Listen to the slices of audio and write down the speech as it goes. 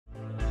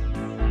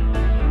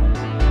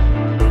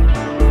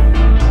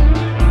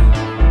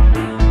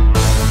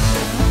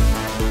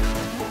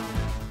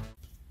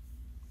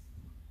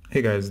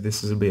Okay guys,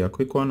 this will be a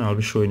quick one. I'll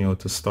be showing you how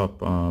to stop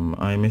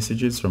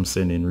iMessages from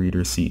sending read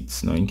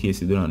receipts. Now in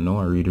case you do not know,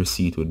 a read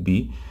receipt would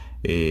be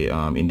a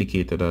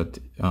indicator that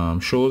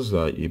shows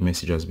that your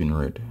message has been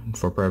read.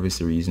 For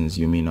privacy reasons,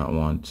 you may not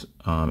want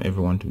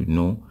everyone to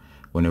know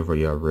whenever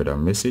you have read our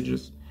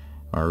messages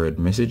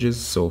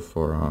So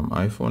for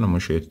iPhone, I'm going to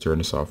show you to turn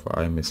this off for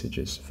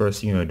iMessages.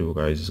 First thing you're going to do,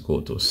 guys, is go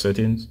to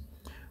settings.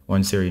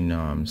 Once you're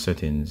in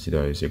settings,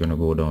 guys, you're going to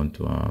go down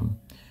to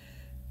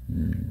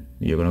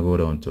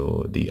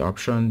the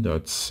option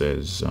that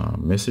says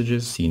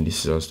messages. Seeing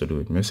this has to do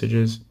with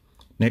messages.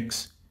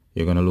 Next,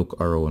 you're going to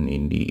look around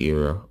in the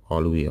area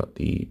all the way at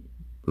the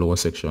lower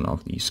section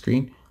of the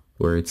screen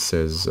where it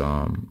says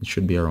it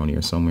should be around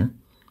here somewhere.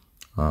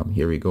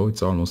 Here we go.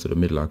 It's almost to the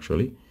middle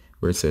actually,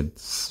 where it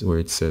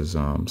says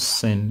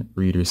send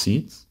read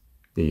receipts.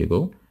 There you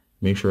go.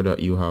 Make sure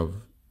that you have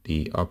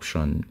the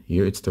option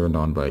here. It's turned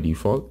on by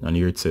default, and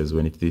here it says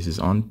when this is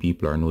on,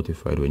 people are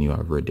notified when you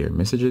have read their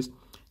messages.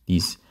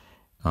 This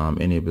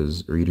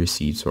enables read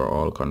receipts for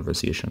all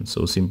conversations.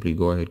 So simply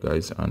go ahead,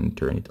 guys, and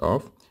turn it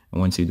off. And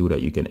once you do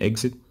that, you can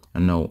exit,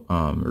 and now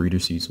read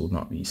receipts will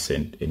not be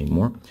sent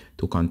anymore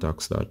to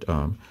contacts that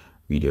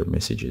read their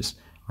messages,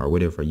 or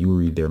whatever you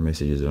read their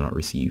messages, will not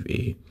receive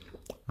a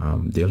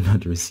they'll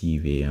not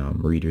receive a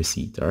read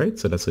receipt. All right,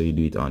 so that's how you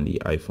do it on the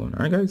iPhone.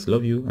 All right, guys,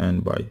 love you,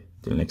 and bye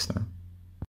till next time.